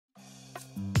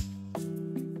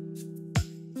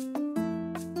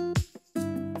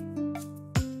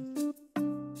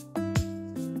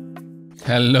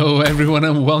Hello everyone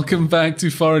and welcome back to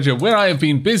Forager, where I have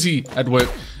been busy at work,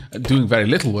 doing very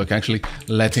little work actually,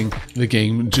 letting the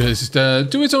game just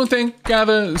do its own thing,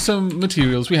 gather some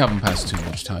materials. We haven't passed too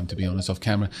much time, to be honest, off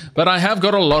camera, but I have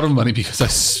got a lot of money because I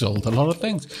sold a lot of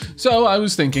things. So I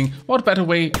was thinking, what better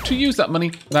way to use that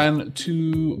money than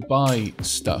to buy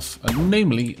stuff,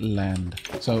 namely land.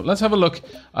 So let's have a look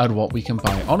at what we can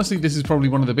buy. Honestly, this is probably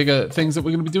one of the bigger things that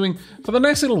we're going to be doing for the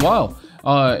next little while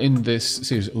in this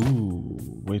series. Ooh,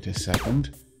 wait a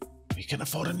second. We can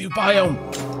afford a new biome.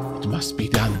 It must be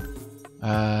done.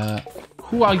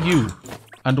 Who are you?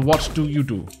 And what do you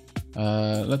do?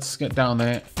 Let's get down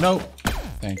there. No.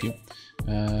 Thank you.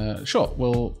 Sure,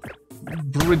 we'll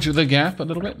bridge the gap a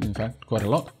little bit. In fact, quite a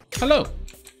lot. Hello.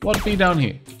 What be down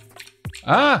here?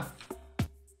 Ah!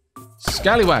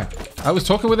 Scallywag. I was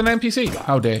talking with an NPC.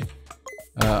 How dare.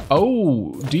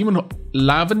 Oh, Demon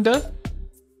Lavender?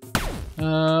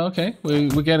 Okay,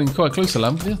 we're getting quite close to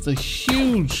Lavender. It's a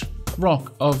huge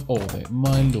rock of ore there.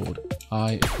 My lord,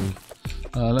 I agree.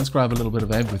 Let's grab a little bit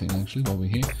of everything, actually, while we're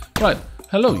here. Right,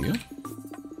 hello, you.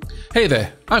 Hey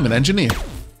there, I'm an engineer.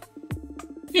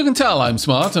 You can tell I'm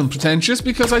smart and pretentious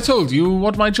because I told you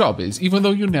what my job is, even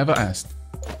though you never asked.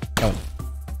 Oh,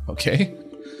 okay.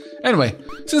 Anyway,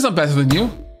 since I'm better than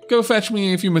you, go fetch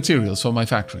me a few materials for my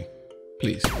factory.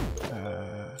 Please.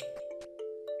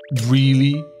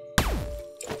 Really?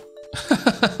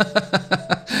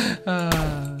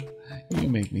 You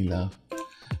make me laugh.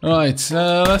 Alright,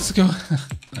 let's go.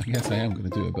 I guess I am going to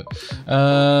do it, but...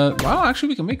 wow, actually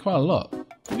we can make quite a lot.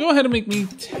 Go ahead and make me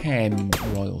 10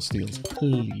 royal steels,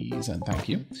 please, and thank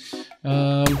you.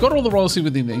 We've got all the royal steel we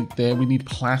need there. We need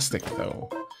plastic, though.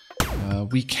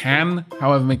 We can,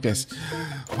 however, make this.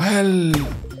 Well,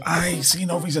 I see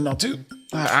no reason not to.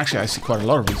 Actually, I see quite a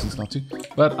lot of reasons not to,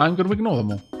 but I'm going to ignore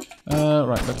them all.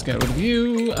 Right, let's get rid of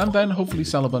you, and then hopefully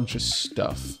sell a bunch of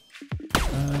stuff.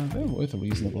 They're worth a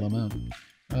reasonable amount.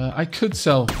 I could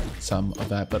sell some of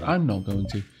that, but I'm not going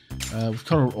to. We've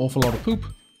got an awful lot of poop,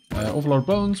 awful lot of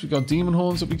bones. We've got demon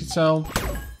horns that we could sell.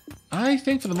 I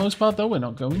think for the most part, though, we're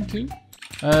not going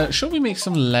to. Should we make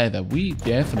some leather? We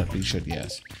definitely should,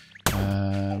 yes.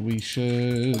 We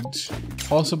should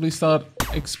possibly start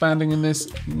expanding in this,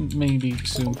 maybe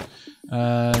soon.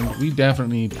 And we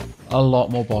definitely need a lot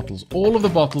more bottles. All of the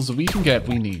bottles that we can get,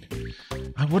 we need.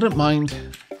 I wouldn't mind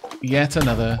yet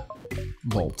another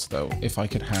vault, though, if I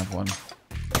could have one.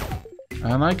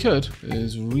 And I could.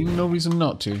 There's really no reason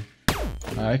not to.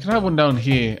 I could have one down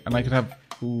here, and I could have,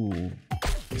 ooh,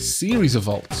 a series of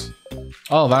vaults.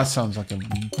 Oh, that sounds like a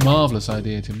marvelous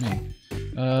idea to me.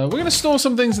 We're going to store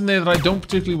some things in there that I don't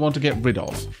particularly want to get rid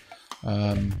of.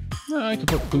 I could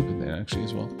put poop in there, actually,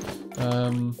 as well.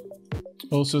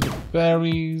 Also, the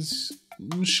berries.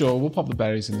 Sure, we'll pop the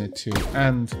berries in there, too.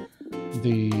 And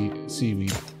the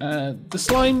seaweed. The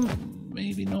slime,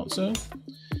 maybe not so.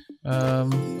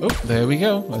 Oh, there we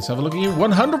go. Let's have a look at you.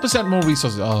 100% more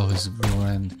resources. Oh, this is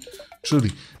grand.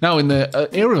 Truly. Now, in the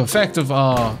area of effect of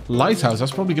our lighthouse,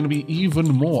 that's probably going to be even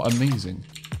more amazing.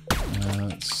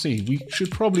 Let's see. We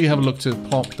should probably have a look to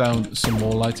plop down some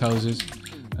more lighthouses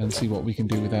and see what we can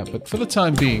do with that. But for the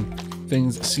time being,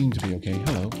 things seem to be okay.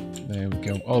 Hello. There we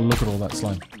go. Oh, look at all that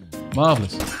slime.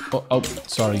 Marvelous. Oh,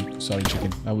 sorry,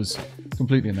 chicken. That was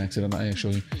completely an accident, I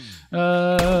assure you.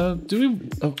 I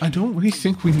don't really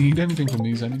think we need anything from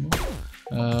these anymore.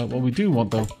 What we do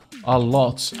want, though, are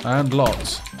lots and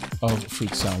lots of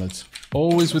fruit salads.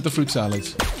 Always with the fruit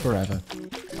salads. Forever.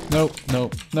 No.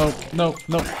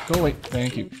 Go away.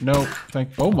 Thank you. No,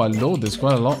 oh my lord, there's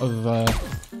quite a lot of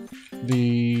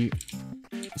the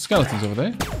skeletons over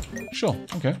there. Sure,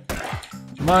 okay.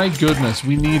 My goodness,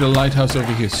 we need a lighthouse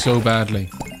over here so badly.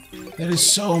 There is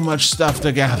so much stuff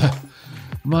to gather.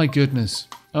 My goodness.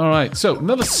 Alright, so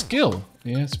another skill.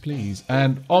 Yes, please.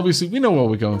 And obviously, we know what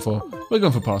we're going for. We're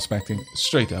going for prospecting.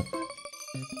 Straight up.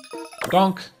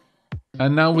 Donk.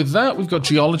 And now with that, we've got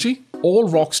geology. All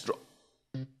rocks.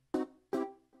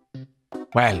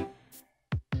 Well,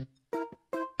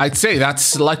 I'd say that's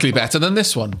slightly better than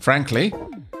this one, frankly.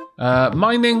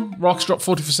 Mining. Rocks drop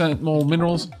 40% more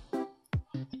minerals.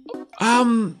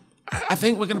 I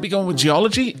think we're going to be going with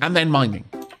geology and then mining.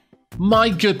 My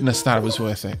goodness, that was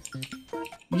worth it.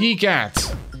 Ye gat.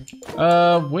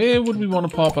 Where would we want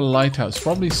to pop a lighthouse?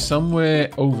 Probably somewhere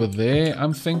over there,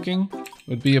 I'm thinking.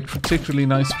 Would be a particularly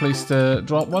nice place to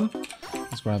drop one.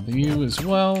 Let's grab the U as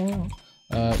well.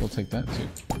 We'll take that too.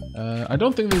 I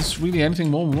don't think there's really anything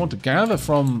more we want to gather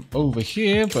from over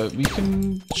here, but we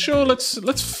can... Sure, let's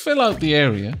fill out the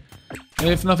area.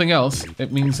 If nothing else,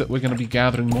 it means that we're going to be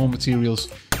gathering more materials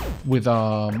with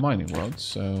our mining rods,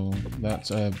 so that's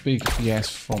a big yes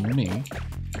from me.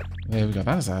 There we go.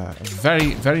 That is a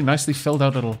very, very nicely filled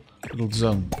out little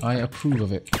zone. I approve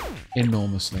of it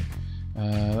enormously.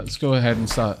 Let's go ahead and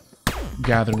start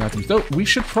gathering items. Though, we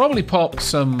should probably pop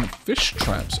some fish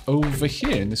traps over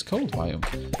here in this cold biome.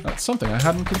 That's something I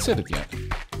hadn't considered yet.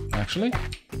 Actually,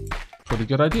 pretty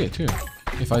good idea too,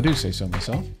 if I do say so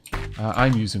myself.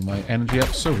 I'm using my energy up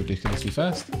so ridiculously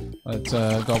fast. Let's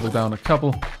gobble down a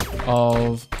couple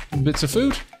of bits of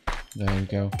food. There we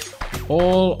go.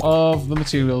 All of the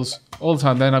materials, all the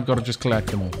time, then I've got to just collect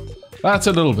them all. That's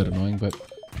a little bit annoying, but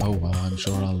oh well, I'm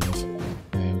sure I'll live.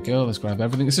 There we go, let's grab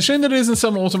everything. It's a shame that there isn't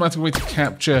some automatic way to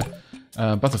capture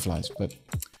butterflies, but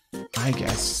I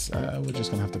guess we're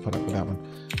just going to have to put up with that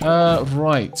one.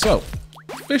 Right, so,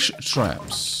 fish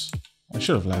traps. I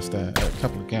should have left a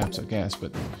couple of gaps, I guess,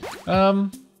 but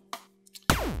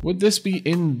would this be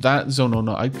in that zone or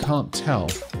not? I can't tell.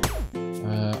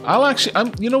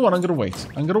 You know what, I'm going to wait.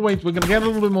 I'm going to wait, we're going to get a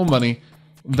little bit more money.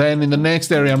 Then in the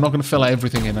next area, I'm not going to fill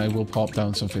everything in. I will pop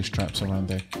down some fish traps around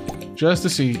there. Just to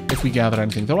see if we gather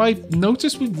anything. Though I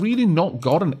noticed we've really not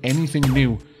gotten anything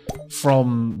new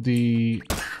from the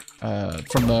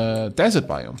desert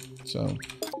biome. So,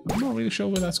 I'm not really sure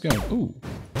where that's going. Ooh,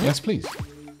 yes please.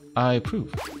 I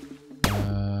approve.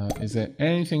 Is there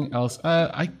anything else?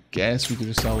 I guess we could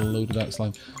just sell a load of that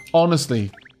slime.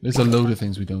 Honestly, there's a load of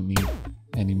things we don't need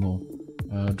anymore.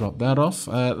 Drop that off.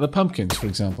 The pumpkins, for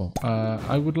example.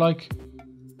 I would like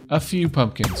a few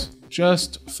pumpkins.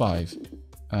 Just 5.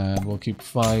 And we'll keep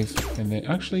 5 in there.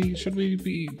 Actually, should we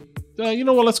be... you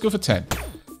know what, let's go for 10.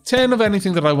 10 of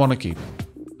anything that I want to keep.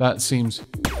 That seems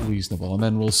reasonable. And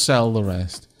then we'll sell the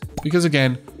rest. Because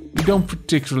again, we don't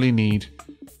particularly need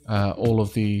all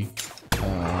of the...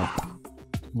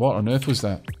 what on earth was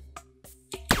that?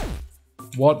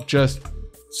 What just...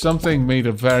 Something made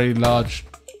a very large...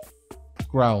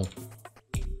 growl.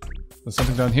 There's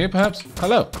something down here, perhaps?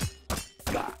 Hello.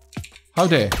 How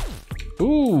dare.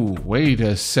 Ooh, wait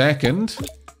a second.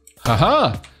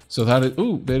 Haha. So that is...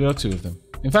 Ooh, there are 2 of them.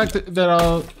 In fact, there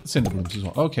are cinder blooms as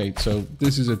well. Okay, so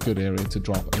this is a good area to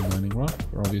drop a mining rock,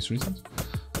 for obvious reasons.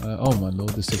 Oh my lord,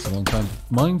 this takes a long time to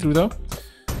mine through, though.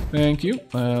 Thank you.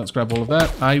 Let's grab all of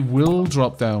that. I will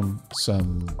drop down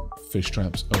some fish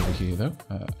traps over here, though.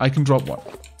 I can drop one.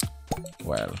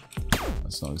 Well...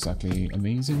 That's not exactly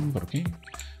amazing, but okay.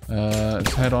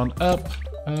 Let's head on up.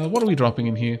 What are we dropping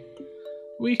in here?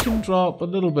 We can drop a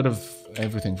little bit of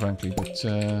everything, frankly, but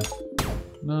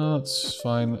no, it's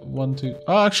fine. 1, 2...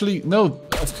 Oh, actually, no,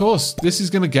 of course. This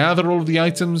is going to gather all of the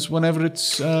items whenever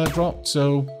it's dropped,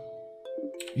 so...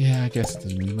 Yeah, I guess it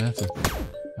doesn't really matter.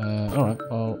 Alright,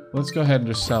 well, let's go ahead and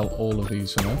just sell all of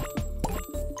these for now.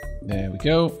 There we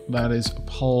go. That is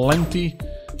plenty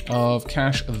of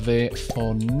cash there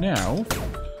for now.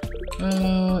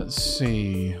 Let's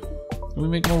see. Can we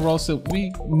make more raw steel?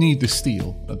 We need the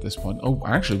steel at this point. Oh,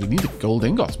 actually, we need the gold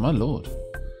ingots, my lord.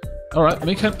 Alright,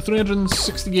 make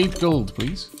 368 gold,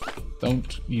 please.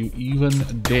 Don't you even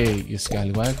dare, you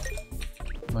scallywag.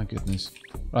 My goodness.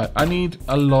 Right, I need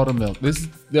a lot of milk.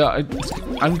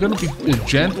 I'm going to be as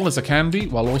gentle as I can be,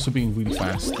 while also being really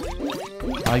fast.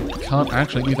 I can't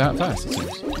actually be that fast, it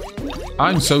seems.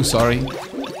 I'm so sorry.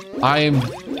 I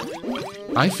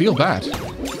feel bad.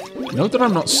 Note that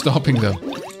I'm not stopping though,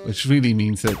 which really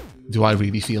means that, do I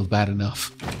really feel bad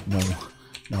enough?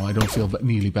 No, I don't feel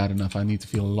nearly bad enough. I need to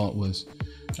feel a lot worse.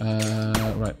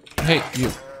 Right. Hey,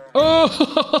 you.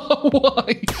 Oh,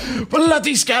 why?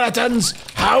 Bloody skeletons!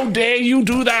 How dare you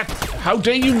do that? How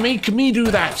dare you make me do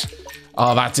that?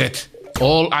 Oh, that's it.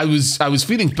 I was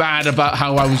feeling bad about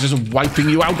how I was just wiping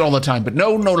you out all the time, but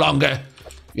no longer.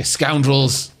 You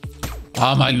scoundrels.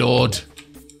 Ah, my lord.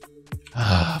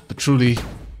 Ah, but truly,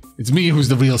 it's me who's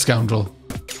the real scoundrel.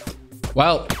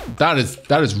 Well, that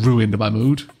is ruined my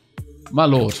mood. My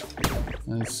lord.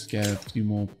 Let's get a few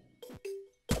more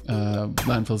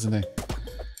landfills in there.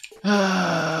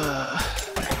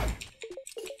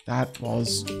 That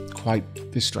was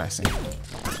quite distressing.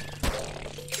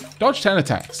 Dodge 10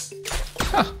 attacks.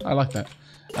 Ha, I like that.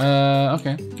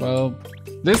 Okay, well,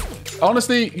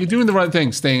 honestly, you're doing the right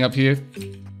thing, staying up here.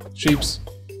 Sheeps.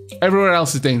 Everywhere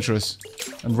else is dangerous.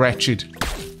 And wretched.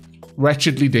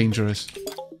 Wretchedly dangerous.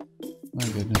 My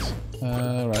goodness.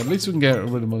 Right, at least we can get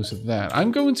rid of most of that.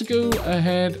 I'm going to go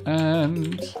ahead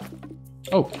and...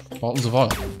 Oh, bottles of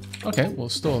oil. Okay, we'll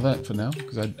store that for now,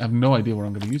 because I have no idea what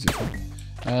I'm going to use it for.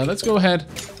 Let's go ahead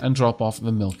and drop off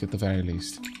the milk at the very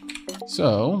least.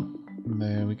 So,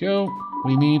 there we go.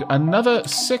 We need another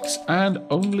 6 and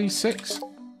only 6.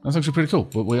 That's actually pretty cool,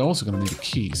 but we're also going to need a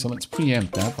key, so let's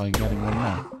preempt that by getting one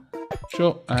now.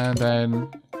 Sure, and then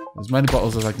As many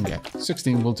bottles as I can get.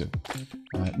 16 will do.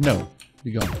 No.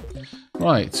 Be gone.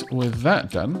 Right, with that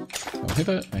done, I'll hit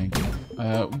it. Thank you.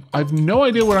 I have no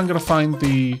idea where I'm going to find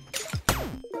the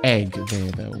egg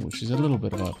there, though, which is a little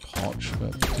bit of a potch,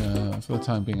 but for the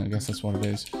time being, I guess that's what it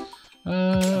is.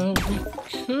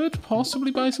 We could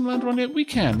possibly buy some land around here. We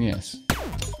can, yes.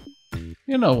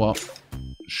 You know what?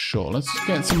 Sure, let's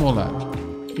get some more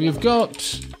land. We've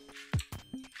got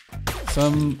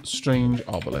some strange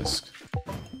obelisk.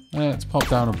 Let's pop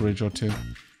down a bridge or two.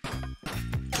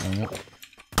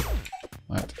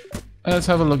 Right. Let's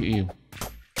have a look at you.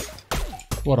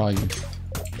 What are you?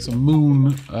 It's a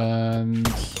moon and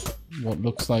what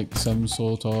looks like some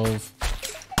sort of...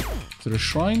 Is it a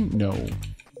shrine? No.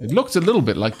 It looks a little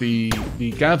bit like the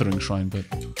gathering shrine, but...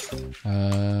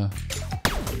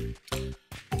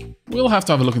 we'll have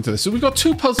to have a look into this. So we've got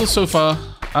 2 puzzles so far.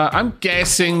 I'm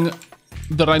guessing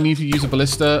that I need to use a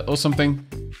ballista or something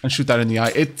and shoot that in the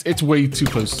eye. It's way too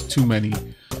close to too many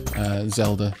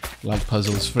Zelda-like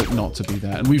puzzles for it not to be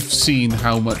that. And we've seen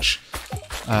how much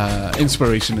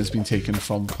inspiration has been taken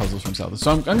from puzzles from Zelda.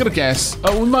 So I'm going to guess...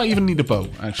 Oh, we might even need a bow,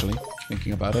 actually,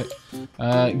 thinking about it.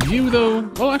 You, though...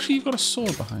 Well, actually, you've got a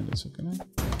sword behind us, okay?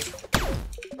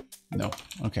 No.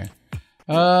 Okay.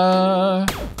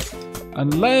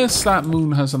 Unless that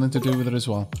moon has something to do with it as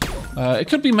well. It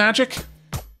could be magic.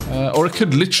 Or it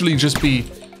could literally just be...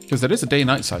 Because there is a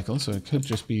day-night cycle, so it could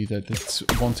just be that it's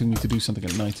wanting me to do something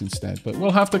at night instead. But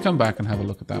we'll have to come back and have a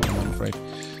look at that one, I'm afraid.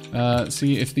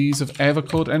 See if these have ever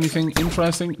caught anything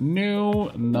interesting. No,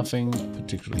 nothing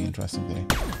particularly interesting there.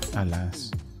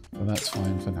 Alas. Well, that's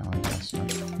fine for now, I guess.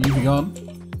 You be gone.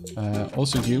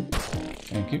 Also you.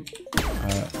 Thank you.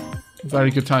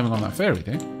 Very good timing on that fairy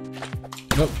there.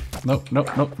 Nope, nope,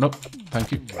 nope, nope, nope.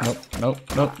 Thank you. Nope, nope,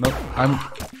 nope, nope. I'm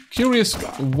curious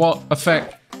what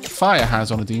effect fire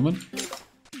has on a demon,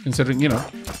 considering, you know,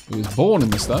 it was born in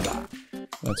this stuff.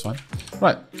 That's fine.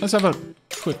 Right, let's have a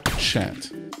quick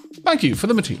chat. Thank you for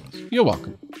the materials. You're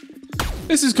welcome.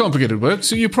 This is complicated work,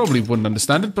 so you probably wouldn't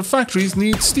understand it, but factories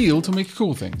need steel to make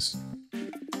cool things.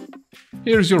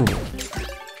 Here is your reward.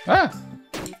 Ah!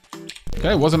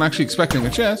 Okay, wasn't actually expecting a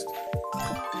chest.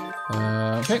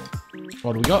 Okay,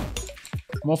 what do we got?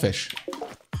 More fish.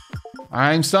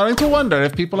 I'm starting to wonder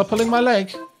if people are pulling my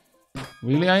leg.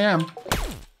 Really, I am.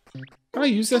 Can I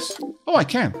use this? Oh, I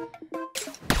can.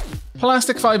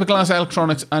 Plastic, fiberglass,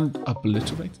 electronics, and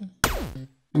obliterator.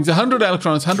 Needs 100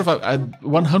 electronics,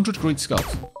 100 great skulls.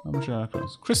 How much are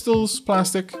electronics? Crystals,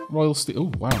 plastic, royal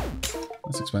steel. Oh, wow.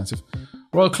 That's expensive.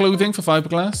 Royal clothing for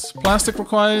fiberglass. Plastic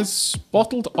requires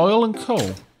bottled oil and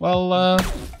coal. Well,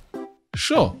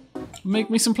 sure.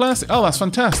 Make me some plastic. Oh, that's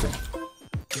fantastic.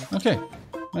 Okay.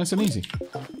 Nice and easy.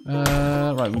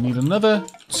 Right, we need another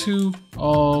 2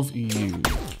 of you.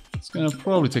 It's going to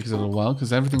probably take us a little while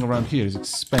because everything around here is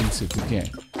expensive to get.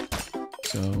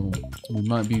 So we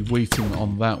might be waiting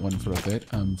on that one for a bit,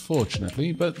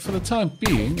 unfortunately. But for the time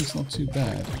being, it's not too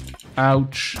bad.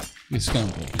 Ouch, you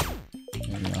scoundrel.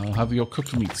 I'll have your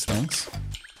cooked meats, thanks.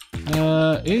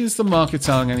 Is the market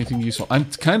selling anything useful? I'm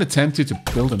kind of tempted to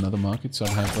build another market, so I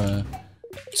have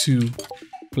 2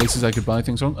 places I could buy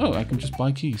things from. Oh, I can just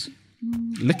buy keys.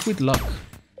 Liquid luck.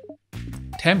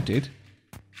 Tempted.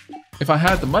 If I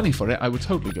had the money for it, I would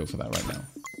totally go for that right now.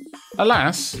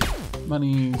 Alas,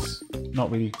 money's not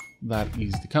really that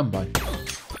easy to come by.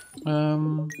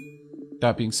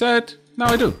 That being said, now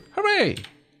I do. Hooray!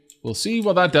 We'll see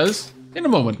what that does in a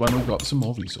moment when we've got some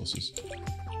more resources.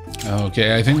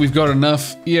 Okay, I think we've got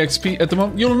enough EXP at the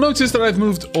moment. You'll notice that I've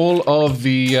moved all of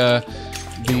the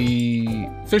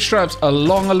fish traps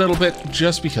along a little bit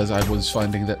just because I was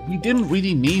finding that we didn't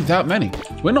really need that many.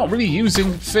 We're not really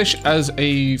using fish as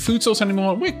a food source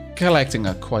anymore. We're collecting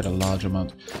quite a large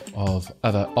amount of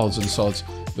other odds and sods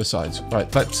besides.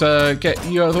 Right, let's get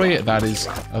you out of the way. That is,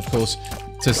 of course,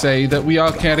 to say that we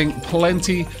are getting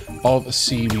plenty of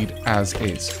seaweed as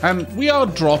is. And we are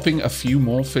dropping a few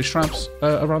more fish traps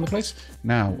around the place.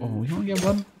 Now, oh, we only get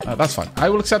one? That's fine. I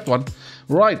will accept one.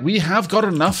 Right, we have got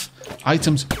enough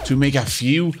items to make a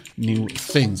few new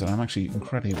things. And I'm actually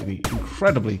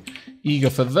incredibly eager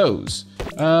for those.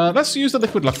 Let's use the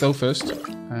liquid luck, though, first.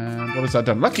 And what has that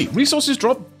done? Lucky. Resources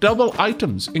drop double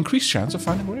items. Increased chance of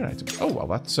finding rare items. Oh, well,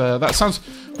 that sounds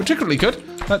particularly good.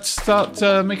 Let's start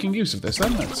making use of this,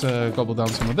 then. Let's gobble down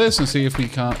some of this and see if we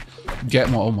can't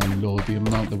get more. Oh, my lord, the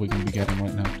amount that we're going to be getting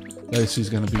right now. This is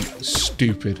going to be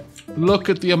stupid. Look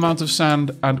at the amount of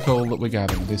sand and coal that we're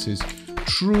gathering. This is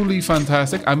truly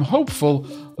fantastic. I'm hopeful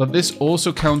that this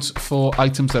also counts for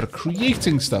items that are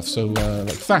creating stuff, so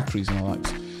like factories and all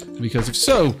that. Because if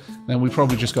so, then we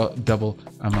probably just got double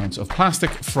amounts of plastic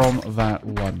from that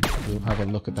one. We'll have a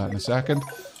look at that in a second.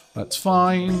 That's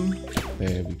fine.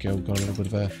 There we go. Got a little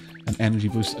bit of an energy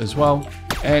boost as well.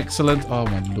 Excellent. Oh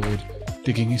my lord.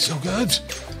 Digging is so good.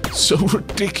 So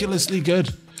ridiculously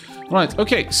good. Right,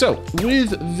 okay, so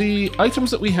with the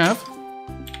items that we have,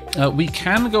 we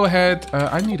can go ahead...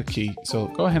 I need a key, so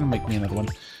go ahead and make me another one.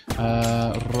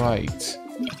 Right.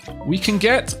 We can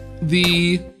get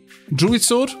the Druid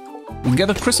Sword. We can get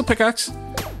the Crystal Pickaxe.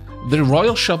 The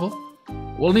Royal Shovel.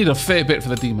 We'll need a fair bit for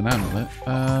the Demon Amulet.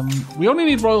 We only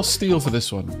need Royal Steel for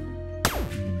this one.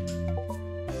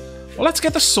 Well, let's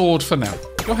get the sword for now.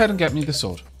 Go ahead and get me the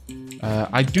sword.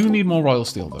 I do need more Royal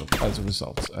Steel, though, as a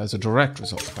result. As a direct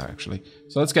result of that, actually.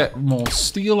 So let's get more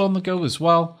steel on the go as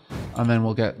well. And then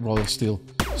we'll get Royal Steel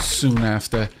soon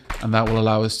after. And that will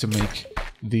allow us to make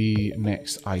the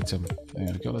next item.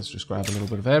 There we go. Let's just grab a little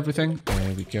bit of everything.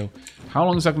 There we go. How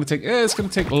long is that going to take? It's going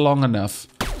to take long enough,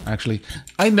 actually.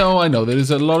 I know. There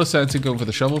is a lot of sense in going for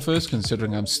the shovel first,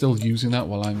 considering I'm still using that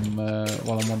while I'm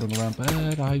wandering around.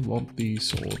 But I want the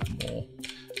sword more.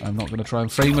 I'm not going to try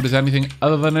and frame it as anything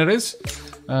other than it is.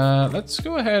 Let's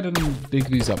go ahead and dig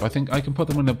these up. I think I can put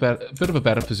them in a bit of a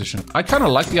better position. I kind of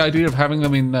like the idea of having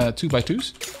them in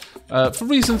 2x2s. For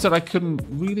reasons that I couldn't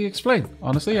really explain.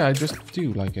 Honestly, I just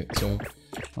do like it. So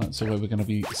that's the way we're going to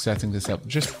be setting this up.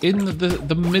 Just in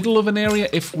the middle of an area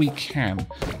if we can.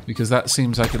 Because that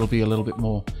seems like it'll be a little bit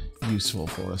more useful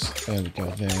for us. There we go.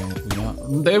 There we are.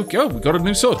 There we go. We got a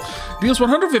new sword. Deals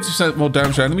 150% more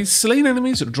damage to enemies. Slain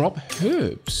enemies drop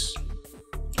herbs.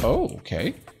 Oh,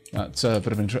 okay. That's a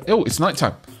bit of interest. Oh, it's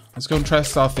nighttime. Let's go and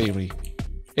test our theory.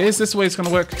 Is this the way it's going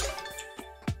to work?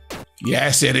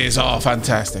 Yes, it is. Oh,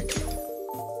 fantastic.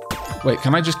 Wait,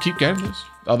 can I just keep getting this?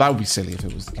 Oh, that would be silly if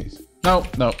it was the case.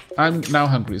 No. I'm now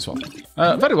hungry as well.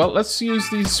 Very well. Let's use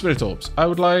these spirit orbs. I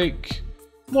would like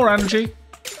more energy.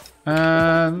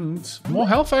 And more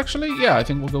health, actually? Yeah, I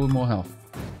think we'll go with more health.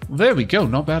 There we go.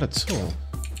 Not bad at all.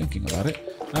 Thinking about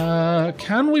it.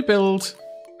 Can we build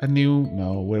a new...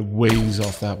 No, we're ways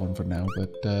off that one for now,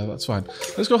 but that's fine.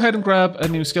 Let's go ahead and grab a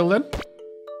new skill then.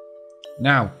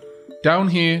 Now, down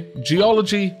here,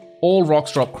 Geology, all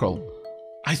rocks drop chrome.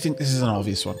 I think this is an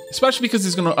obvious one, especially because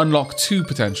it's going to unlock 2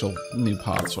 potential new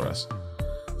paths for us.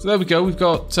 So there we go. We've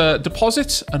got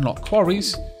Deposits, unlock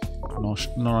quarries.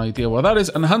 No idea what that is.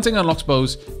 And hunting unlocks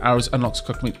bows, arrows unlocks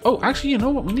cooked meat. Oh, actually, you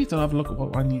know what? We need to have a look at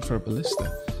what I need for a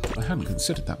ballista. I hadn't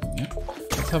considered that one yet.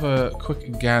 Let's have a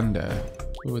quick gander.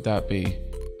 Where would that be?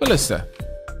 Ballista.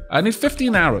 I need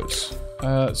 15 arrows.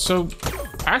 So,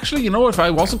 actually, you know, if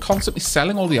I wasn't constantly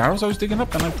selling all the arrows I was digging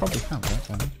up, then I'd probably have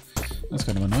that. That's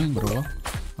kind of annoying, but oh well.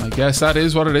 I guess that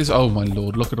is what it is. Oh my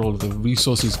lord, look at all of the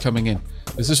resources coming in.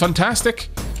 This is fantastic.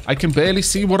 I can barely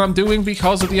see what I'm doing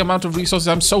because of the amount of resources.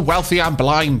 I'm so wealthy, I'm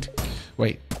blind.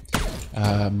 Wait.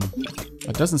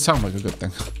 That doesn't sound like a good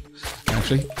thing.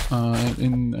 Actually,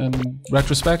 in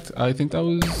retrospect, I think that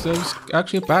was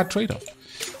actually a bad trade-off.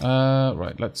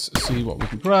 Right, let's see what we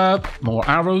can grab. More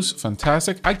arrows,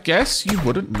 fantastic. I guess you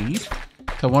wouldn't need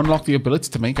to unlock the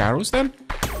ability to make arrows then,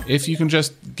 if you can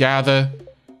just gather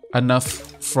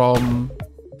enough from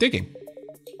digging.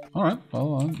 All right,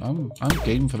 well, I'm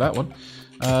game for that one.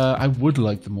 I would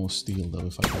like the more steel though,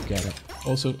 if I could get it.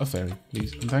 Also, a fairy,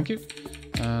 please, and thank you.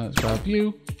 Let's grab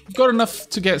you. We've got enough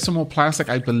to get some more plastic,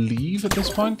 I believe, at this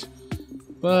point,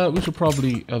 but we should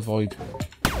probably avoid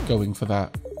going for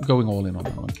that, going all in on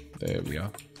that one. There we are.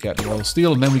 Get the royal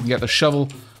steel, and then we can get the shovel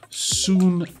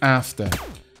soon after.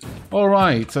 All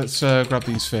right, let's grab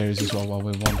these fairies as well while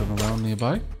we're wandering around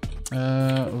nearby.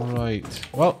 Right.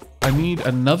 Well, I need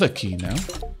another key now,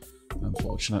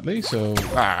 unfortunately. So,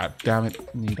 damn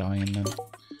it. Need iron then.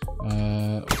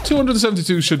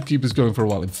 272 should keep us going for a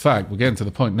while. In fact, we're getting to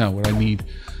the point now where I need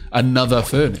another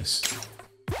furnace.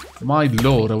 My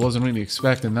lord, I wasn't really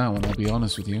expecting that one, I'll be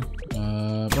honest with you.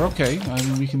 But okay, I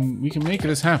mean, we can make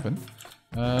this happen.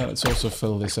 Let's also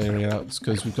fill this area out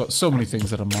because we've got so many things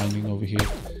that are mining over here.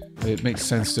 It makes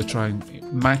sense to try and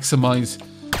maximize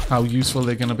how useful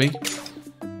they're going to be.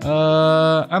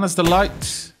 And as the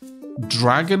light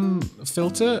dragon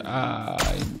filter,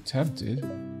 I'm tempted.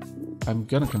 I'm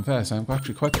going to confess, I'm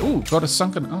actually quite... Oh, got a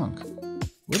sunken ankh.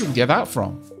 Where did we get that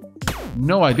from?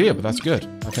 No idea, but that's good,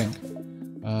 I think.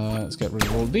 Let's get rid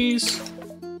of all these.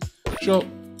 Sure.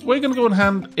 We're going to go and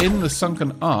hand in the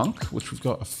sunken ankh, which we've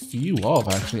got a few of,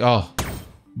 actually. Oh,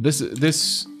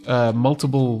 this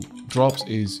multiple drops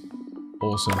is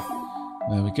awesome.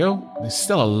 There we go. There's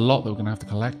still a lot that we're going to have to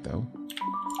collect, though.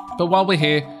 But while we're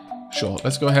here, sure,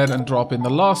 let's go ahead and drop in the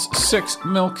last 6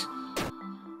 milk.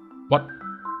 What?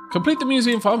 Complete the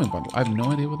museum farming bundle. I have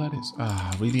no idea what that is.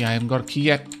 Really? I haven't got a key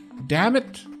yet. Damn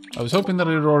it. I was hoping that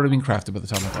it had already been crafted by the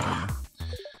time I got in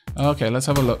there. Okay, let's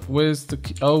have a look. Where's the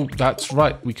key? Oh, that's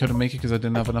right. We couldn't make it because I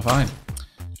didn't have enough iron.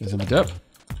 There's a dip.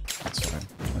 That's fine.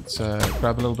 Let's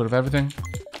grab a little bit of everything.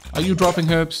 Are you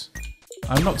dropping herbs?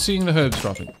 I'm not seeing the herbs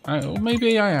dropping. Oh,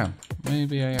 maybe I am.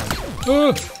 Maybe I am.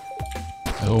 Oh!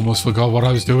 I almost forgot what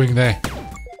I was doing there.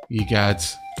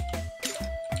 Egads.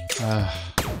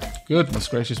 Goodness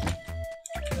gracious me.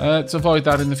 Let's avoid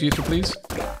that in the future, please.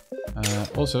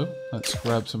 Also, let's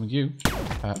grab some of you.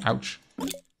 Ouch.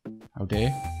 How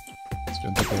dare. Let's go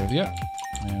and take care of you.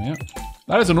 There we are.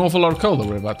 That is an awful lot of coal that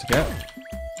we're about to get.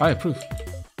 I approve.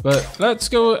 But let's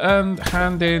go and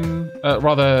hand in,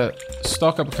 rather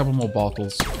stock up a couple more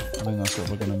bottles. I think that's what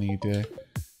we're going to need here.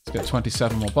 Let's get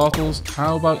 27 more bottles.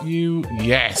 How about you?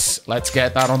 Yes! Let's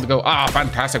get that on the go. Ah,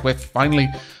 fantastic. We're finally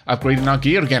upgrading our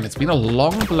gear again. It's been a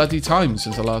long bloody time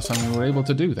since the last time we were able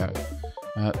to do that.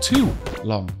 Too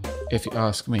long, if you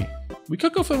ask me. We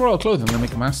could go for royal clothing and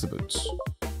make master boots.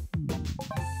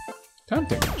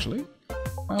 Tempting, actually.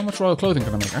 How much royal clothing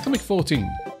can I make? I can make 14.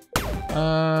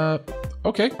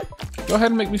 Okay. Go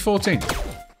ahead and make me 14.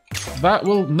 That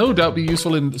will no doubt be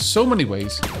useful in so many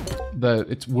ways that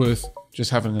it's worth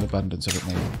just having an abundance of it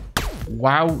maybe.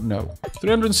 Wow, no.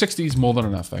 360 is more than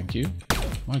enough, thank you.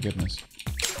 My goodness.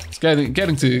 It's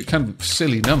getting to kind of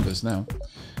silly numbers now.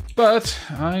 But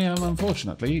I am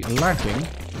unfortunately lacking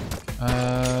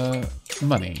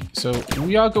money. So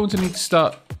we are going to need to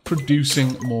start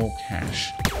producing more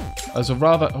cash. As a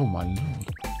rather... Oh my lord.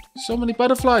 So many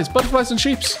butterflies. Butterflies and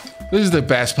sheeps. This is the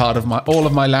best part of all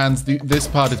of my lands. This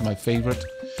part is my favorite.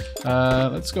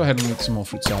 Let's go ahead and make some more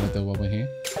fruit salad though while we're here.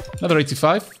 Another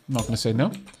 85. I'm not going to say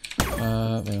no.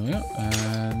 There we are.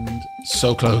 And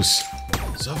so close.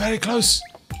 So very close.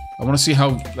 I want to see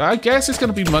how... I guess it's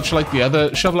going to be much like the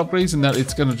other shovel upgrades in that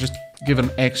it's going to just give an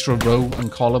extra row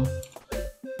and column.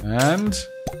 And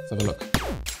let's have a look.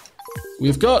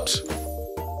 We've got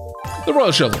the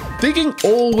royal shovel. Digging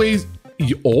always...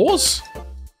 Ores?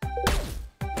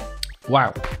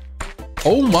 Wow.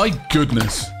 Oh my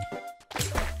goodness.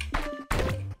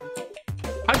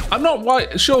 I'm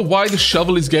not sure why the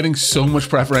shovel is getting so much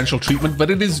preferential treatment, but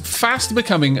it is fast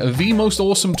becoming the most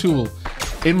awesome tool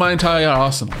in my entire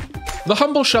arsenal. The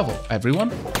humble shovel,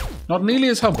 everyone. Not nearly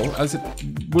as humble as it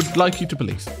would like you to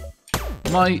believe.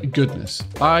 My goodness.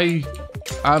 I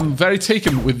am very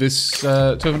taken with this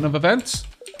turn of events.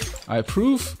 I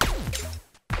approve.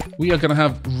 We are going to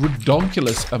have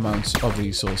redonkulous amounts of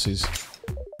resources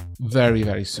very,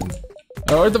 very soon.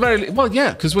 Or at the very... Well,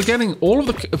 yeah, because we're getting we're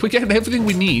getting everything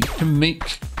we need to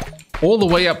make all the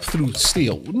way up through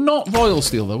steel. Not royal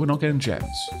steel, though. We're not getting gems.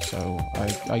 So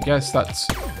I guess that's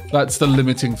the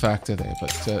limiting factor there.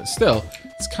 But still,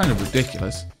 it's kind of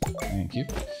ridiculous. Thank you.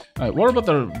 All right, what about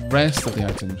the rest of the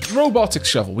items? Robotic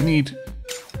shovel. We need...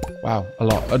 Wow, a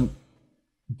lot. And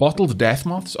bottled death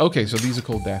moths? Okay, so these are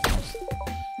called death moths.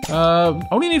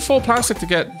 Only need 4 plastic to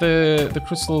get the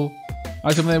crystal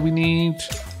item there. We need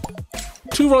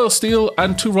 2 royal steel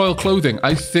and 2 royal clothing.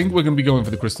 I think we're going to be going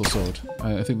for the crystal sword.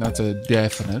 I think that's a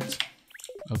definite.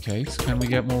 Okay, so can we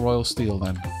get more royal steel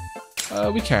then?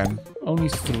 We can. Only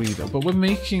 3 though, but we're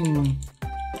making...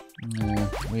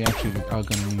 we actually are going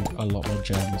to need a lot more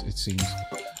gems, it seems.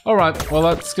 Alright, well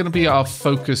that's going to be our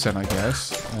focus then, I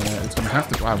guess. It's going to have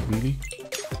to... Wow, really?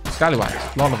 Scallywags,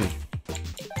 a lot of you.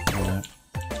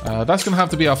 That's going to have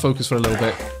to be our focus for a little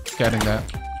bit. Getting there.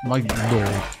 My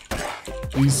lord.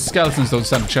 These skeletons don't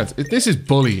stand a chance. This is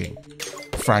bullying,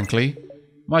 frankly.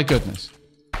 My goodness.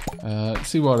 Let's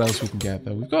see what else we can get,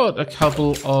 though. We've got a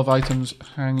couple of items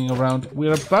hanging around.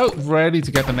 We're about ready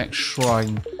to get the next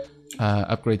shrine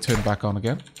upgrade turned back on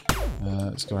again.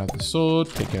 Let's go grab the sword.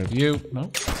 Take care of you.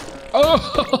 No.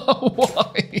 Oh,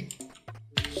 why?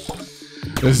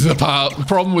 This is the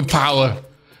problem with power.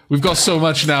 We've got so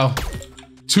much now.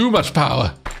 Too much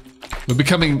power. We're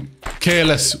becoming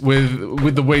careless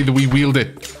with the way that we wield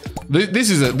it. This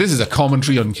is a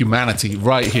commentary on humanity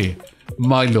right here,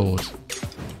 my lord.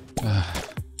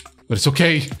 But it's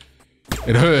okay.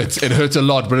 It hurts. It hurts a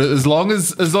lot. But as long as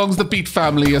the Beat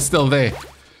family are still there,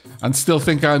 and still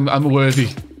think I'm worthy,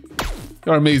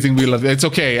 you're amazing. We love it. It's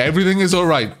okay. Everything is all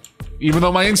right. Even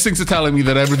though my instincts are telling me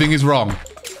that everything is wrong,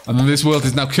 and that this world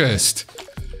is now cursed,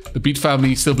 the Beat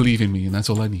family still believe in me, and that's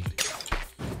all I need.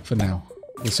 For now.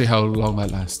 We'll see how long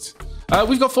that lasts.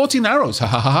 We've got 14 arrows. Ha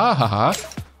ha ha ha ha.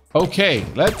 Okay,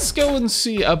 let's go and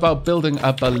see about building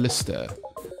a ballista.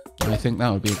 I think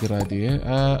that would be a good idea.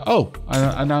 Oh,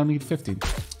 I now need 15.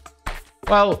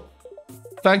 Well,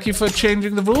 thank you for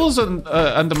changing the rules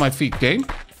under my feet, game.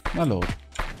 My lord.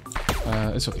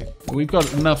 It's okay. We've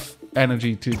got enough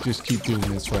energy to just keep doing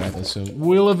this forever, so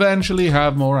we'll eventually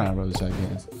have more arrows, I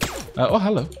guess. Oh,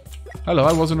 hello. Hello,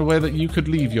 I wasn't aware that you could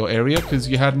leave your area because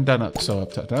you hadn't done it so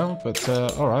up to now, but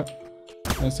alright.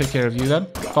 Let's take care of you then.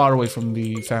 Far away from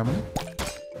the family.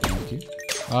 Thank you.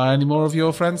 Any more of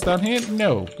your friends down here?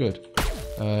 No. Good.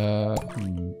 I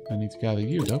need to gather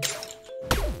you, though.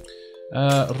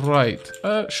 Right.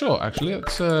 Sure, actually.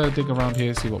 Let's dig around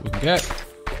here, see what we can get.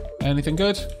 Anything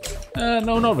good?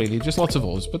 No, not really. Just lots of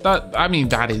ores. But that, I mean,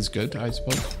 that is good, I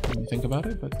suppose, when you think about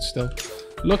it. But still,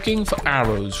 looking for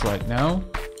arrows right now.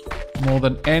 More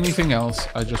than anything else,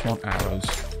 I just want arrows.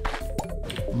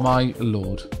 My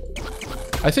lord.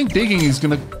 I think digging is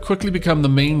going to quickly become the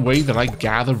main way that I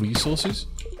gather resources.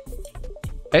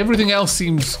 Everything else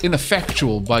seems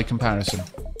ineffectual by comparison.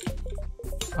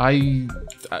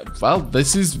 Well,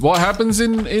 this is what happens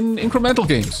in incremental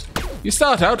games. You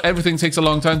start out, everything takes a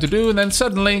long time to do, and then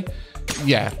suddenly,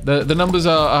 yeah, the numbers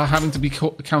are having to be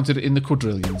counted in the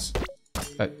quadrillions.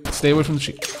 Stay away from the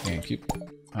tree. Thank you.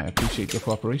 I appreciate your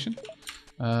cooperation.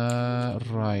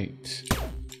 Right.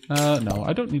 No,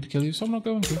 I don't need to kill you, so I'm not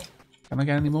going to. Can I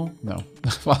get any more? No.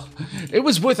 Well, it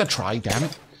was worth a try, damn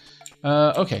it.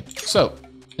 Okay, so,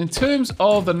 in terms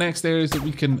of the next areas that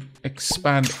we can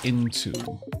expand into...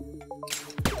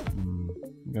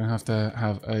 I'm going to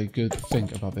have a good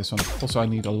think about this one. Also, I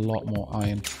need a lot more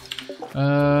iron.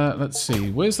 Let's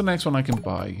see. Where's the next one I can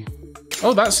buy?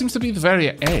 Oh, that seems to be the very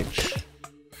edge.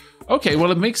 Okay,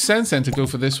 well, it makes sense then to go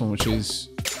for this one, which is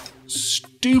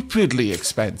stupidly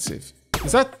expensive.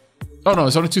 Is that... Oh, no,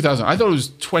 it's only 2,000. I thought it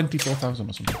was 24,000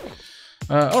 or something.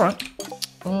 Alright.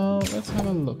 Well, let's have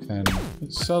a look then.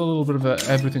 Let's sell a little bit of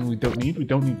everything we don't need. We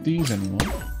don't need these anymore.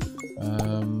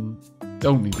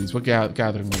 Don't need these. We're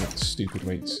gathering them at stupid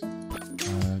rates.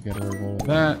 Get rid of all of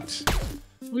that.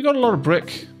 We got a lot of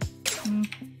brick.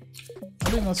 I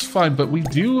think that's fine, but we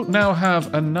do now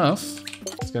have enough.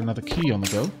 Let's get another key on the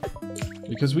go.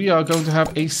 Because we are going to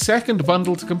have a second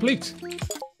bundle to complete.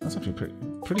 That's actually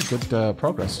pretty good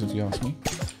progress, if you ask me.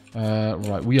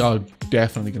 Right, we are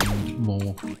definitely going to need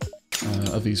more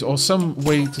of these. Or some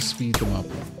way to speed them up.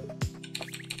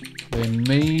 There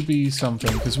may be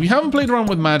something, because we haven't played around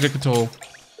with magic at all.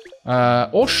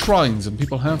 Or shrines, and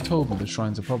people have told me the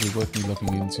shrines are probably worth me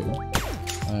looking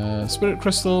into. Spirit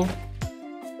crystal.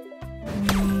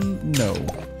 No.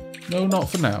 No, not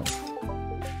for now.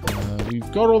 We've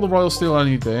got all the royal steel I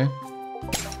need there.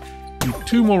 Need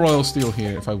 2 more royal steel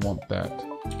here if I want that.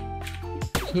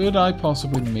 Could I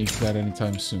possibly make that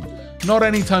anytime soon? Not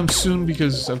anytime soon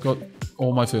because I've got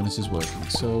all my furnaces working.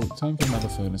 So, time for another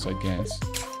furnace, I guess.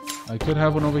 I could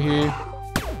have one over here.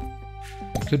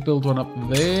 I could build one up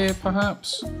there,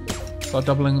 perhaps. Start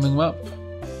doubling them up.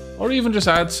 Or even just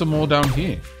add some more down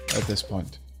here at this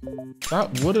point.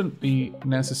 That wouldn't be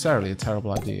necessarily a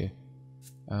terrible idea.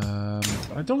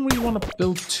 But I don't really want to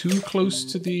build too close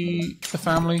to the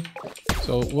family.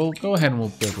 So we'll go ahead and we'll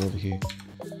build over here.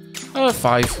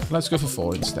 5. Let's go for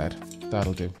 4 instead.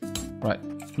 That'll do. Right.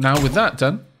 Now with that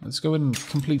done, let's go and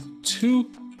complete 2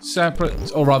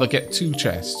 separate, or rather get 2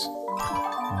 chests.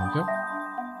 There we go.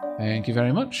 Thank you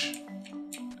very much.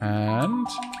 And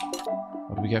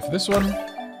what do we get for this one?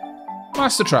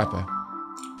 Master Trapper.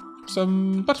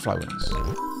 Some butterfly wings.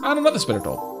 And another spirit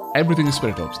orb. Everything is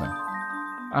spirit orbs now.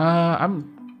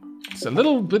 It's a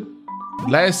little bit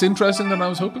less interesting than I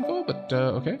was hoping for, but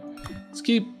okay. Let's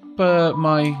keep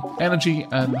my energy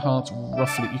and heart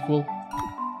roughly equal.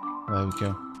 There we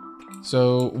go.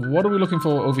 So, what are we looking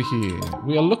for over here?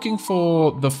 We are looking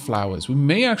for the flowers. We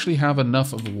may actually have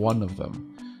enough of one of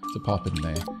them to pop in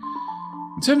there.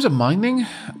 In terms of mining,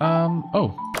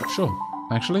 oh, sure.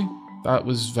 Actually, that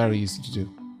was very easy to do.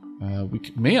 We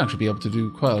may actually be able to do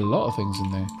quite a lot of things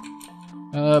in there.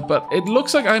 But it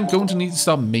looks like I'm going to need to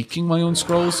start making my own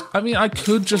scrolls. I mean, I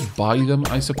could just buy them,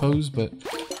 I suppose, but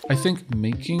I think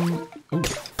making... Oh,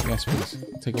 yes, please.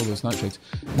 Take all those nitrates.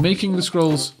 Making the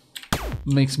scrolls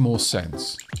makes more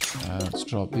sense. Let's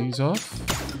drop these off.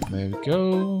 There we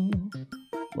go.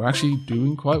 We're actually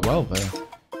doing quite well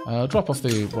there. Drop off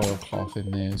the royal cloth in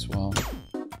there as well.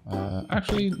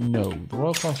 Actually, no. The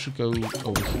royal cloth should go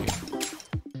over here.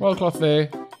 Royal cloth there,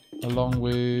 along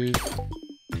with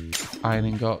iron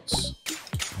ingots.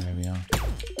 There we are.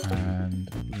 And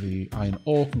the iron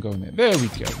ore can go in there. There we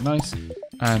go. Nice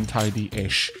and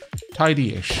tidy-ish.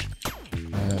 Tidy-ish.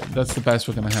 That's the best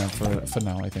we're going to have for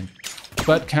now, I think.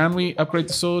 But can we upgrade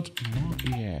the sword?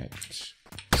 Not yet.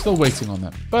 Still waiting on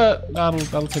that. But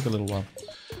that'll take a little while.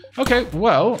 Okay,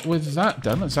 well, with that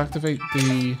done, let's activate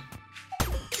the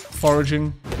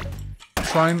foraging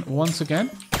shrine once again.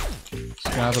 Just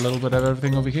gonna have a little bit of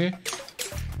everything over here.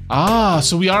 Ah,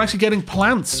 so we are actually getting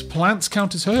plants. Plants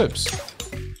count as herbs.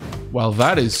 Well,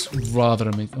 that is rather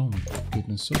amazing. Oh my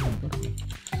goodness, so many butterflies.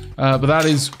 But that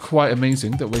is quite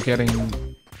amazing that we're getting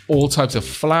all types of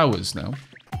flowers now.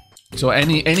 So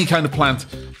any kind of plant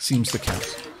seems to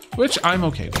count, which I'm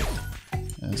okay with.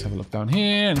 Let's have a look down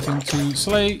here. Anything to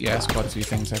slay? Yes, quite a few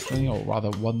things actually, or rather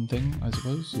one thing, I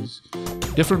suppose, is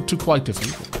different to quite a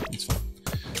few, but it's fine.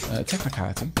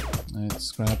 Technicality.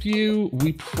 Let's grab you.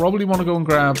 We probably want to go and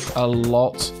grab a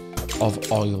lot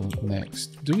of oil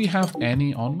next. Do we have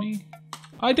any on me?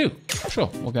 I do. Sure,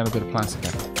 we'll get a bit of plastic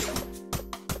out.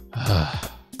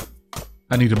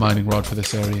 I need a mining rod for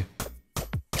this area.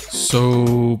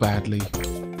 So badly.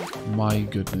 My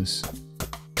goodness.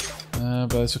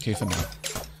 But it's okay for now.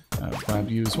 I'll grab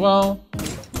you as well.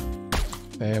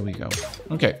 There we go.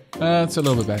 Okay, that's a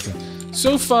little bit better.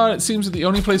 So far, it seems that the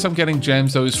only place I'm getting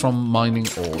gems, though, is from mining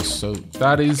ores. So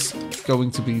that is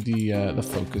going to be the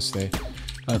focus there.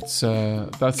 That's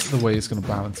the way it's going to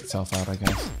balance itself out, I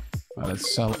guess.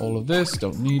 Let's sell all of this.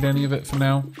 Don't need any of it for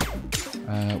now.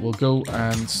 We'll go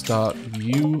and start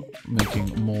you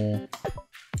making more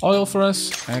oil for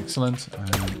us. Excellent.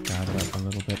 And gather up a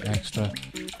little bit extra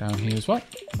down here as well.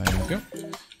 There we go.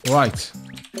 Right.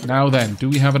 Now then, do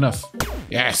we have enough?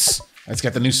 Yes. Let's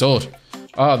get the new sword.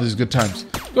 Ah, this is good times.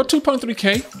 Got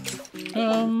 2.3k.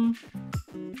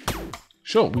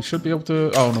 Sure, we should be able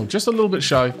to... Oh, no, just a little bit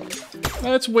shy.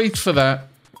 Let's wait for that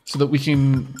so that we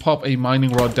can pop a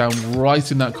mining rod down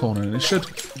right in that corner. And it should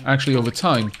actually, over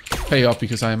time, pay off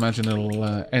because I imagine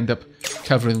it'll end up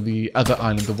covering the other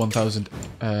island, the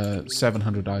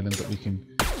 1,700 island that we can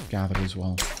gather as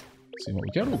well. Let's see what we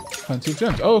get. Oh, plenty of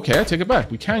gems. Oh, okay, I take it back.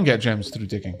 We can get gems through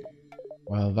digging.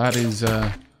 Well, that is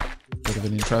a bit of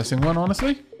an interesting one,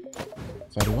 honestly.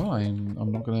 Very well,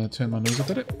 I'm not going to turn my nose up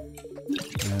at it.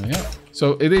 There we go.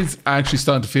 So it is actually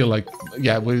starting to feel like,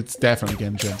 yeah, well, it's definitely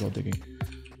getting gems while digging.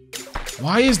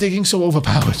 Why is digging so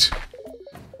overpowered?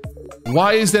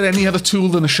 Why is there any other tool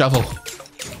than a shovel?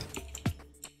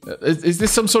 Is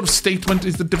this some sort of statement?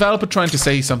 Is the developer trying to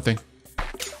say something?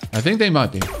 I think they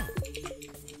might be.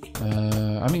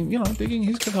 I mean, you know, digging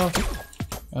is cathartic.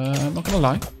 I'm not gonna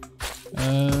lie.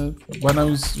 When I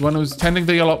was tending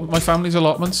my family's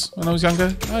allotments when I was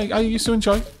younger, I used to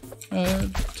enjoy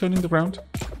turning the ground.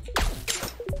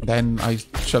 Then I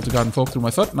shoved a garden fork through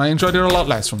my foot, and I enjoyed it a lot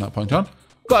less from that point on.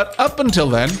 But up until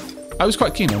then, I was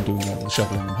quite keen on doing all the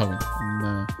shoveling and hoeing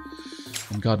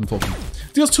and garden forking.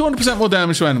 Deals 200% more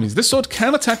damage to enemies. This sword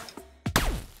can attack.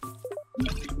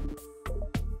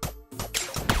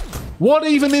 What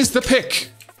even is the pick?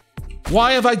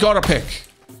 Why have I got a pick?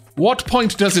 What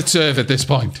point does it serve at this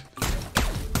point?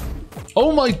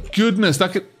 Oh my goodness,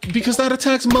 that could... Because that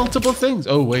attacks multiple things.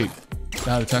 Oh, wait.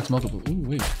 That attacks multiple... Ooh,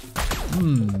 wait.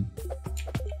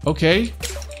 Okay.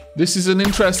 This is an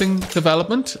interesting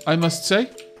development, I must say.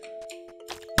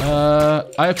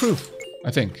 I approve,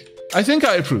 I think. I think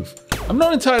I approve. I'm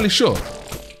not entirely sure.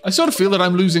 I sort of feel that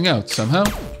I'm losing out somehow.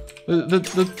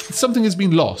 Something has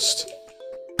been lost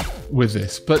with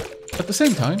this, but at the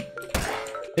same time,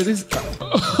 it is...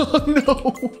 Oh,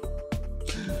 no!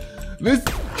 This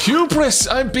hubris!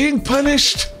 I'm being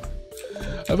punished!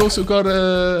 I've also got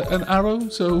an arrow,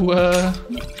 so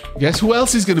guess who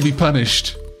else is going to be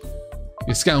punished?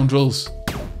 You scoundrels.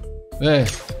 There,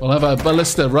 we'll have a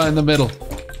ballista right in the middle.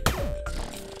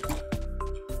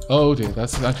 Oh dear,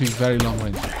 that's actually very long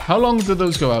range. How long do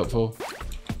those go out for?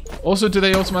 Also, do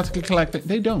they automatically collect it?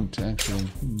 They don't, actually.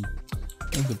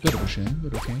 That's a bit of a shame,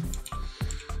 but okay.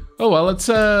 Oh well, let's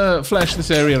flesh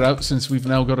this area out since we've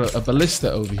now got a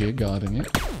ballista over here guarding it.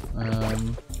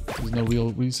 There's no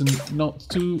real reason not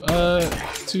to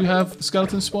have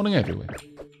skeletons spawning everywhere.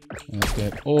 Let's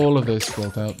get all of this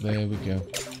built out. There we go.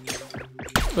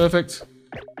 Perfect.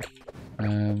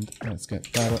 And let's get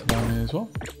that up down here as well.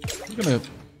 We're going to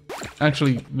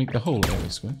actually make the whole area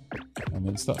square. And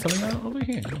then start filling out over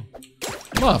here.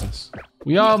 Marvellous.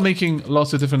 We are making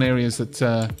lots of different areas that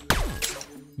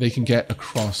they can get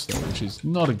across there, which is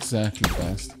not exactly the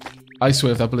best. I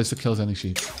swear if that ballista kills any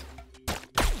sheep.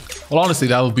 Well, honestly,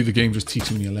 that'll be the game just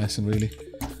teaching me a lesson, really.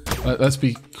 Let's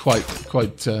be quite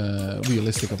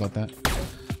realistic about that.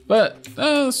 But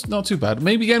that's not too bad.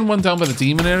 Maybe getting one down by the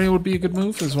demon area would be a good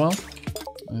move as well.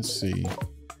 Let's see.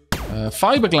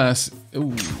 Fiberglass.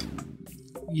 Ooh.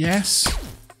 Yes.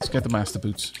 Let's get the master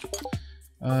boots.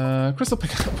 Crystal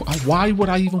pick. Why would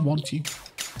I even want you?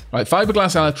 Right,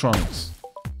 fiberglass electronics.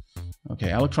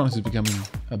 Okay, electronics is becoming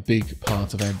a big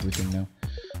part of everything now.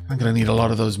 I'm gonna need a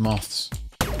lot of those moths.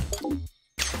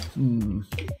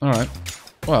 Alright.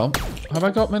 Well, have I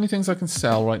got many things I can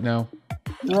sell right now?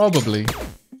 Probably.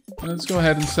 Let's go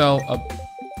ahead and sell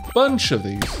bunch of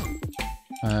these.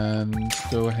 And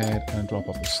go ahead and drop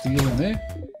off the steel in there.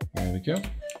 There we go.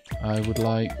 I would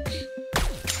like...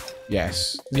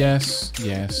 Yes, yes,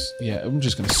 yes, yeah. I'm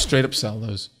just going to straight up sell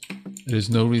those. There's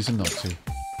no reason not to.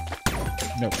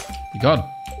 No, you're gone.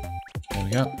 There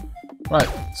we go. Right,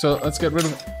 so let's get rid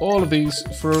of all of these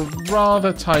for a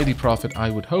rather tidy profit, I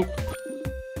would hope.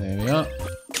 There we are.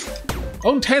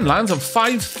 Own 10 lands of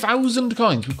 5,000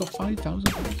 coins. We've got 5,000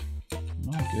 coins.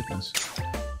 My goodness.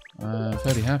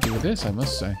 Fairly happy with this, I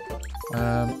must say.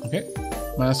 Okay.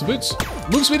 Master Boots.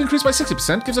 Move speed increased by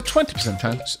 60%, gives a 20%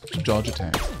 chance to dodge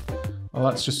attack. Well,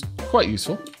 that's just quite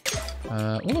useful.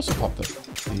 We'll also pop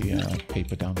the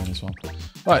paper down there as well.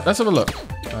 Right, let's have a look.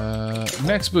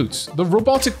 Next boots. The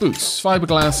robotic boots.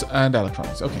 Fiberglass and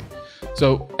electronics. Okay.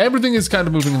 So everything is kind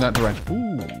of moving in that direction.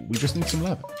 Ooh, we just need some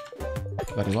leather.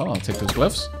 Very well, I'll take those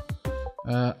gloves.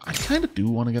 I kind of do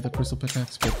want to get the crystal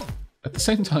pickaxe, but at the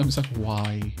same time, it's like,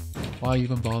 why? Why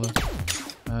even bother?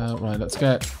 Right, let's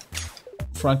get,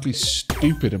 frankly,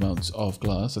 stupid amounts of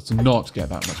glass. Let's not get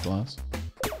that much glass.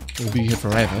 We'll be here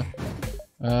forever.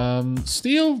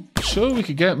 Steel, sure, we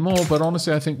could get more, but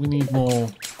honestly, I think we need more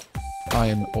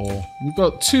iron ore. We've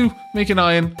got 2 making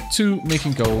iron, 2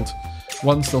 making gold,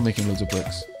 1 still making loads of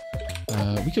bricks.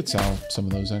 We could sell some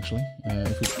of those, actually,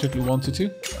 if we particularly wanted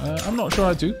to. I'm not sure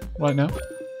I do right now,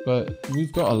 but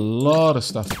we've got a lot of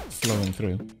stuff flowing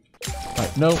through.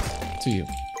 Right, no, to you.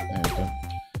 There we go.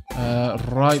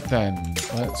 Right then,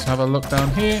 let's have a look down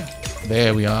here.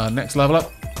 There we are, next level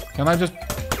up. Can I just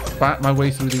bat my way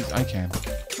through these? I can.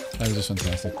 That was just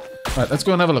fantastic. Right, let's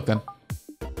go and have a look then.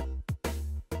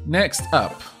 Next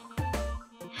up,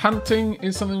 hunting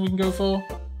is something we can go for.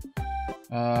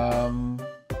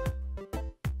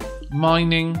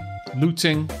 Mining,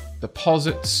 looting,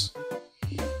 deposits,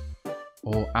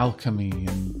 or alchemy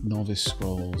and novice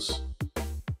scrolls.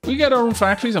 We get our own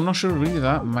factories. I'm not sure really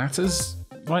that matters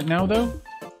right now, though.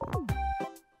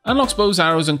 Unlocks bows,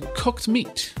 arrows, and cooked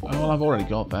meat. Oh, well, I've already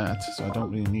got that, so I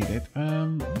don't really need it.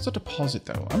 What's a deposit,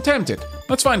 though? I'm tempted.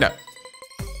 Let's find out.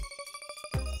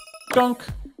 Donk.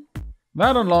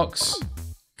 That unlocks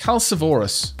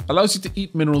Calcivorous. Allows you to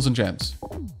eat minerals and gems.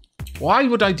 Why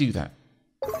would I do that?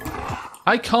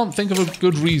 I can't think of a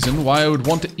good reason why I would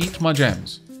want to eat my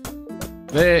gems.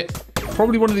 They're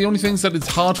probably one of the only things that it's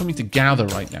hard for me to gather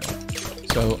right now.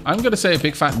 So I'm going to say a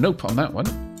big fat nope on that one.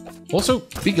 Also,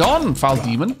 be gone, foul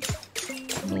demon.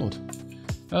 Lord.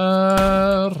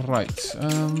 Right.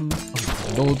 Oh,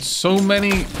 Lord, so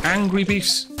many angry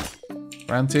beefs.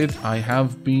 Granted, I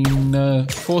have been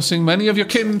forcing many of your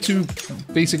kin to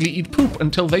basically eat poop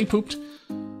until they pooped.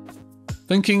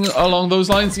 Thinking along those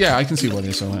lines, yeah, I can see why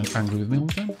they're so angry with me all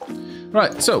the time.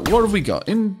 Right, so what have we got?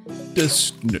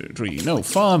 Industry, no,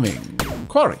 farming,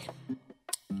 quarry.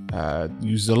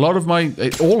 Used a lot of my,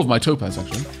 all of my topaz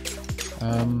actually.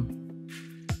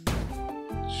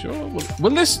 Sure,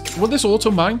 will this auto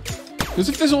mine? Because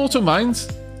if this auto mines,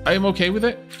 I am okay with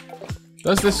it.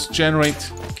 Does this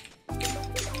generate?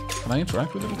 Can I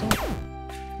interact with it at all?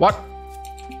 What?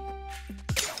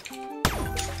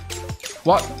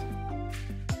 What?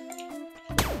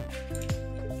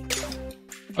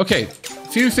 Okay,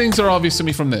 few things are obvious to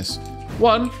me from this.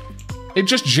 One, it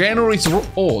just generates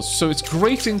ores, so it's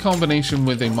great in combination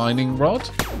with a mining rod.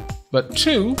 But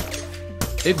 2,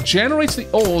 it generates the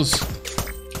ores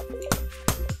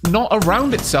not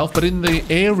around itself, but in the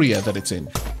area that it's in.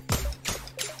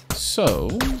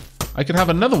 So, I could have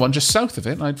another one just south of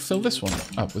it, and I'd fill this one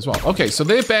up as well. Okay, so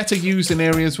they're better used in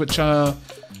areas which are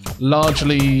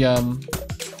largely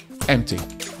empty.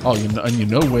 Oh, you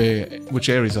know which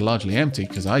areas are largely empty,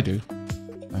 because I do.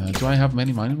 Do I have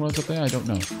many mining rods up there? I don't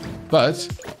know. But,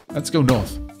 let's go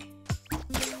north.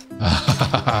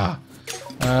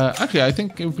 Actually, I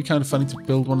think it would be kind of funny to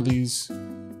build one of these.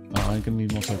 Oh, I'm going to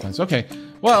need more topaz. Okay,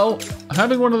 well,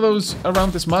 having one of those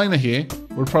around this miner here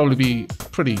would probably be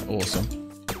pretty awesome.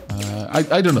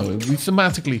 I don't know, it would be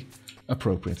thematically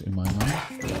appropriate in my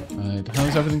mind.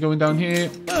 How's everything going down here?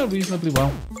 Reasonably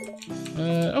well.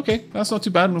 Okay, that's not too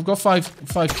bad. We've got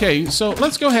 5k, so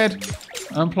let's go ahead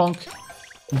and plonk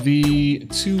the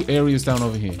 2 areas down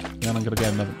over here. And I'm going to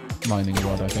get another mining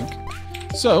rod, I think.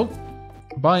 So,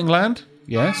 buying land,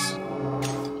 yes.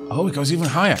 Oh, it goes even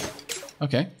higher.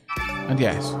 Okay, and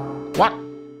yes. What?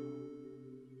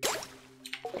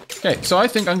 Okay, so I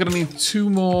think I'm going to need 2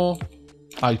 more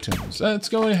items. Let's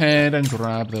go ahead and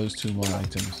grab those 2 more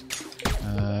items.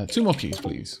 2 more keys,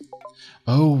 please.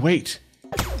 Oh, wait.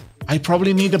 I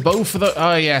probably need a bow for the...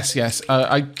 Oh, yes, yes.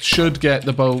 I should get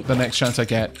the bow the next chance I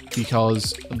get,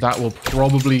 because that will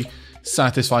probably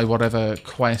satisfy whatever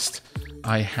quest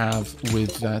I have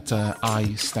with that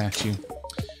eye statue.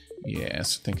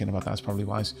 Yes, thinking about that's probably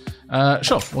wise.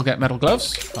 Sure, we'll get metal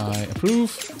gloves. I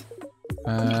approve.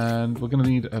 And we're going to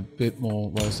need a bit more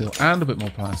royal steel and a bit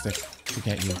more plastic to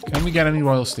get you. Can we get any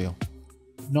royal steel?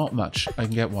 Not much. I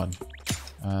can get one.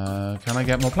 Can I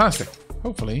get more plastic?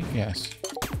 Hopefully, yes.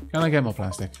 Can I get more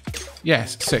plastic?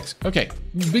 Yes, 6. Okay,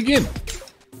 begin.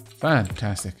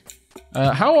 Fantastic.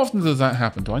 How often does that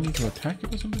happen? Do I need to attack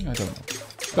it or something? I don't know.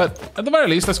 But at the very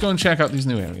least, let's go and check out these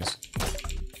new areas.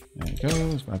 There you go.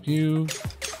 Let's grab you.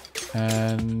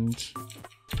 And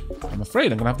I'm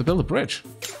afraid I'm going to have to build a bridge.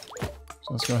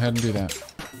 So let's go ahead and do that.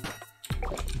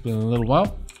 In a little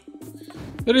while.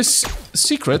 There is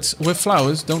secrets where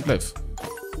flowers don't live.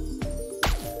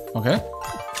 Okay.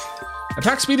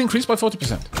 Attack speed increased by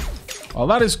 40%. Well,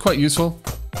 that is quite useful,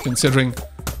 considering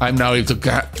I'm now able to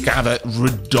gather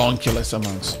redonkulous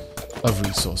amounts of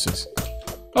resources.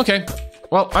 Okay.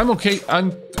 Well, I'm okay.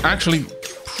 I'm actually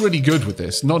pretty good with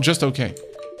this. Not just okay.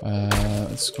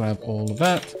 Let's grab all of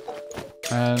that.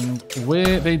 And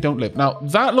where they don't live. Now,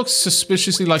 that looks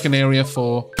suspiciously like an area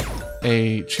for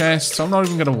a chest, so I'm not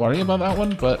even going to worry about that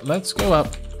one, but let's go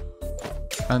up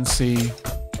and see.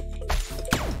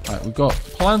 Alright, we've got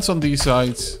plants on these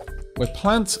sides where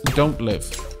plants don't live.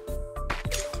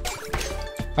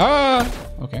 Ah!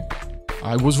 Okay.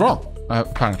 I was wrong,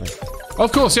 apparently.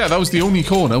 Of course, yeah, that was the only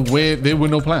corner where there were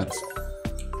no plants.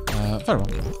 Very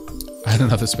well. And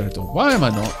another spirit door. Why am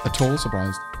I not at all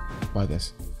surprised by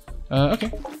this?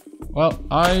 Okay. Well,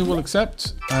 I will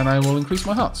accept, and I will increase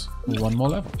my hearts. One more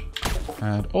level.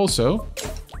 And also,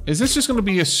 is this just going to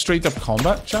be a straight-up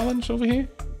combat challenge over here?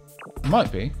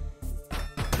 Might be.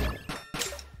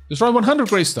 Destroy 100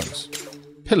 greystones.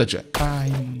 Pillager.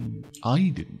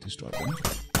 I didn't destroy them.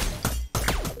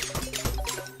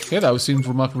 Okay, that seems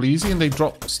remarkably easy, and they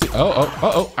drop...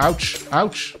 Oh, ouch,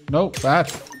 ouch. No,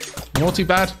 bad. Naughty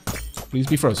bad. Please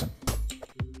be frozen.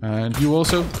 And you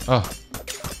also... Oh.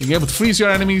 Being able to freeze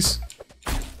your enemies,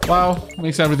 wow,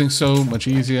 makes everything so much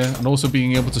easier. And also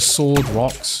being able to sword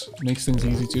rocks makes things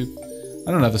easy too.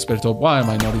 I don't have the spirit orb. Why am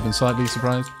I not even slightly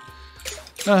surprised?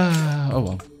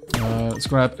 Oh well. Let's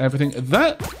grab everything.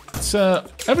 That's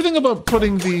everything about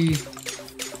putting the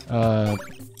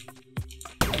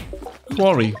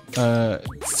quarry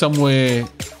somewhere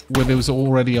where there was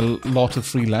already a lot of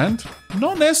free land.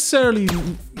 Not necessarily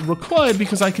required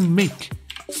because I can make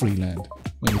free land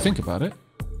when you think about it.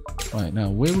 Right, now,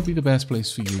 where would be the best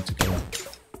place for you to go?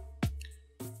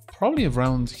 Probably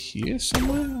around here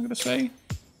somewhere, I'm going to say.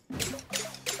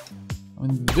 I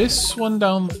mean, this one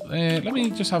down there... Let me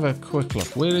just have a quick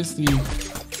look. Where is the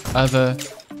other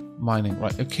mining?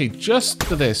 Right, okay, just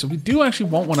to there. So we do actually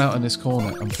want one out in this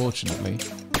corner, unfortunately.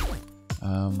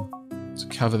 To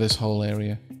cover this whole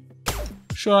area.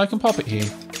 Sure, I can pop it here.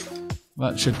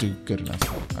 That should do good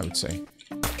enough, I would say.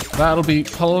 That'll be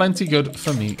plenty good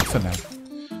for me for now.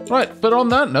 Right, but on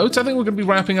that note, I think we're going to be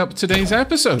wrapping up today's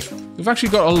episode. We've actually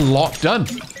got a lot done.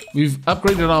 We've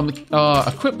upgraded our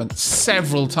equipment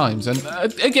several times, and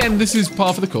again, this is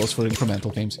par for the course for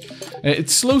incremental games.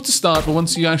 It's slow to start, but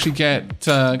once you actually get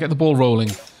the ball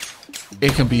rolling,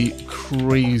 it can be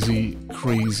crazy,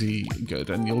 crazy good,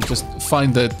 and you'll just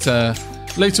find that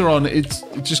later on, it's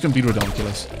just going to be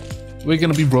ridiculous. We're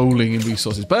going to be rolling in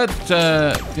resources. But,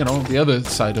 you know, the other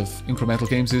side of incremental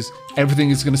games is everything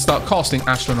is going to start costing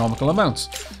astronomical amounts.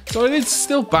 So it's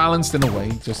still balanced in a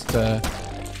way. Just,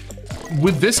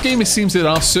 with this game, it seems there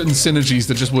are certain synergies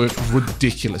that just work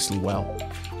ridiculously well.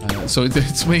 So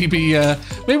it's maybe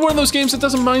one of those games that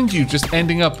doesn't mind you just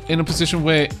ending up in a position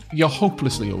where you're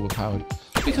hopelessly overpowered.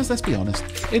 Because let's be honest,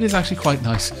 it is actually quite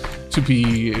nice to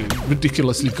be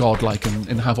ridiculously godlike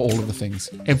and have all of the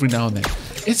things every now and then.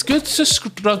 It's good to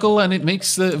struggle and it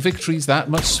makes the victories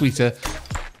that much sweeter,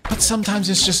 but sometimes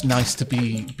it's just nice to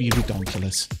be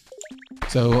redonkulous.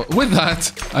 So with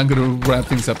that, I'm going to wrap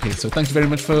things up here. So thank you very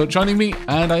much for joining me,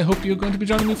 and I hope you're going to be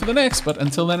joining me for the next. But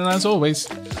until then, and as always,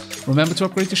 remember to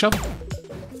upgrade your shovel.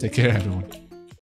 Take care, everyone.